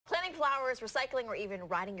flowers, recycling, or even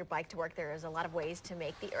riding your bike to work, there is a lot of ways to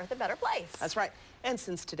make the earth a better place. That's right. And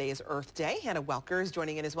since today is Earth Day, Hannah Welker is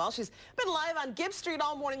joining in as well. She's been live on Gibbs Street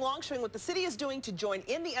all morning long, showing what the city is doing to join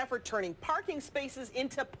in the effort turning parking spaces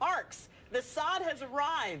into parks. The sod has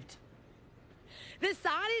arrived. The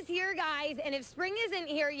sod is here, guys, and if spring isn't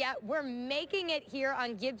here yet, we're making it here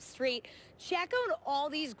on Gibbs Street. Check out all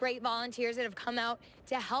these great volunteers that have come out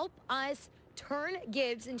to help us turn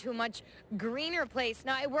Gibbs into a much greener place.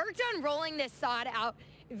 Now, I worked on rolling this sod out.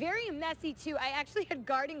 Very messy, too. I actually had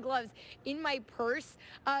garden gloves in my purse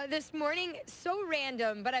this morning. So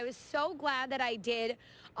random, but I was so glad that I did.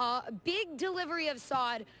 Big delivery of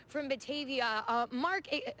sod from Batavia. Mark,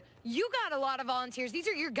 you got a lot of volunteers. These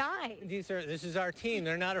are your guys. This is our team.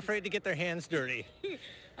 They're not afraid to get their hands dirty.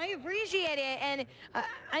 I appreciate it. And,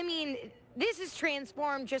 I mean, this is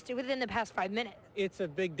transformed just within the past 5 minutes. It's a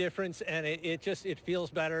big difference, and it feels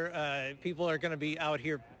better. People are going to be out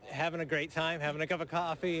here having a great time, having a cup of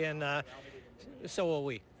coffee, and so will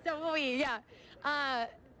we. So will we, yeah. I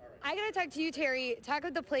got to talk to you, Terry. Talk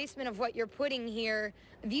about the placement of what you're putting here.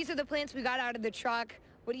 These are the plants we got out of the truck.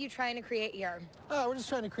 What are you trying to create here? We're just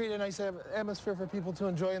trying to create a nice atmosphere for people to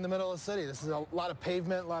enjoy in the middle of the city. This is a lot of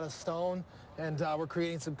pavement, a lot of stone, and we're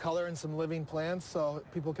creating some color and some living plants so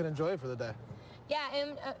people can enjoy it for the day. Yeah,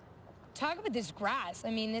 and talk about this grass.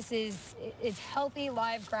 I mean, it's healthy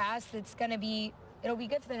live grass that's going to be, it'll be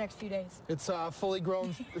good for the next few days. It's fully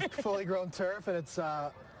grown turf, and it's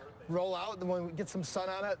roll out, and when we get some sun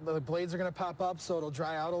on it, the blades are going to pop up, so it'll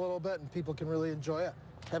dry out a little bit, and people can really enjoy it.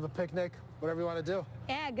 Have a picnic, whatever you want to do.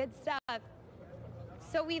 Yeah, good stuff.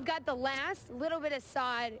 So we've got the last little bit of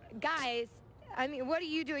sod. Guys, I mean, what are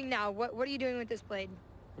you doing now? What are you doing with this blade?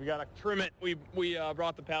 We got to trim it. We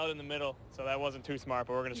brought the pallet in the middle, so that wasn't too smart,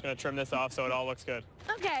 but we're just going to trim this off so it all looks good.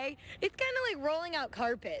 Okay. It's kind of like rolling out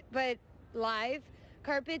carpet, but live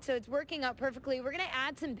carpet, so it's working out perfectly. We're going to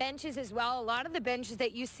add some benches as well. A lot of the benches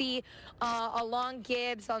that you see along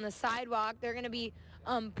Gibbs on the sidewalk, they're going to be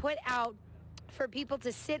put out for people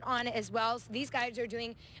to sit on as well. So these guys are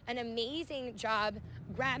doing an amazing job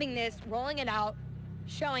grabbing this, rolling it out,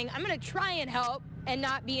 showing. I'm going to try and help and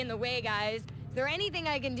not be in the way, guys. Is there anything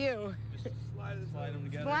I can do? Just slide them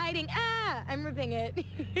together. Sliding. I'm ripping it.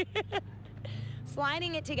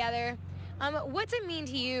 Sliding it together. What's it mean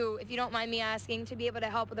to you, if you don't mind me asking, to be able to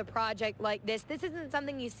help with a project like this? This isn't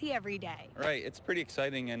something you see every day. Right. It's pretty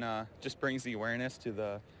exciting and just brings the awareness to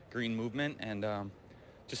the green movement, and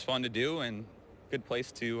just fun to do and good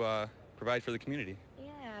place to provide for the community.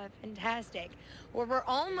 Yeah, fantastic. Well, we're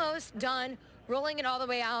almost done rolling it all the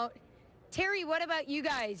way out. Terry, what about you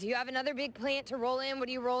guys? You have another big plant to roll in. What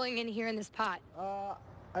are you rolling in here in this pot?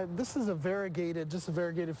 This is a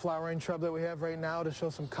variegated flowering shrub that we have right now to show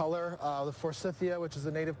some color. The forsythia, which is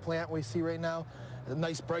a native plant we see right now, a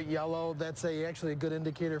nice bright yellow. That's actually a good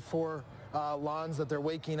indicator for lawns that they're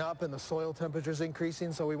waking up and the soil temperature's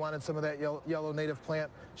increasing, so we wanted some of that yellow native plant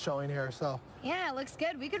showing here. So yeah, it looks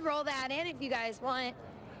good. We could roll that in if you guys want.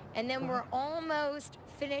 And then we're almost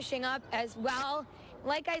finishing up as well.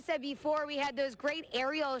 Like I said before, we had those great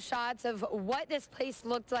aerial shots of what this place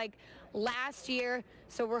looked like last year,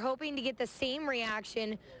 so we're hoping to get the same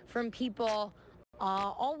reaction from people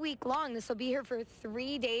all week long. This will be here for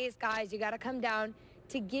 3 days, guys. You got to come down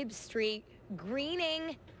to Gibbs Street,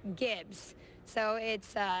 greening Gibbs. So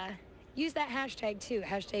it's use that hashtag too,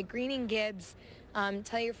 hashtag greening Gibbs.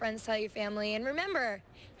 Tell your friends, tell your family, and remember,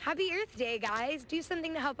 happy Earth Day, guys. Do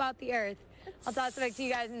something to help out the earth. I'll toss it back to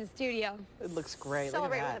you guys in the studio. It looks great.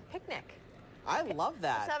 Celebrate with a picnic. I love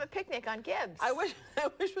that. Let's have a picnic on Gibbs. I wish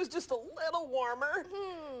it was just a little warmer,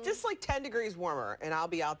 just like 10 degrees warmer, and I'll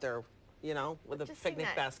be out there, you know, with a picnic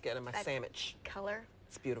basket and my sandwich. Color.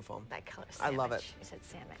 It's beautiful. That color sandwich. I love it. You said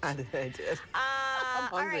sandwich. I did. I'm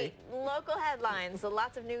hungry. All right, local headlines.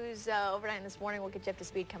 Lots of news overnight this morning. We'll get you up to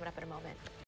speed coming up in a moment.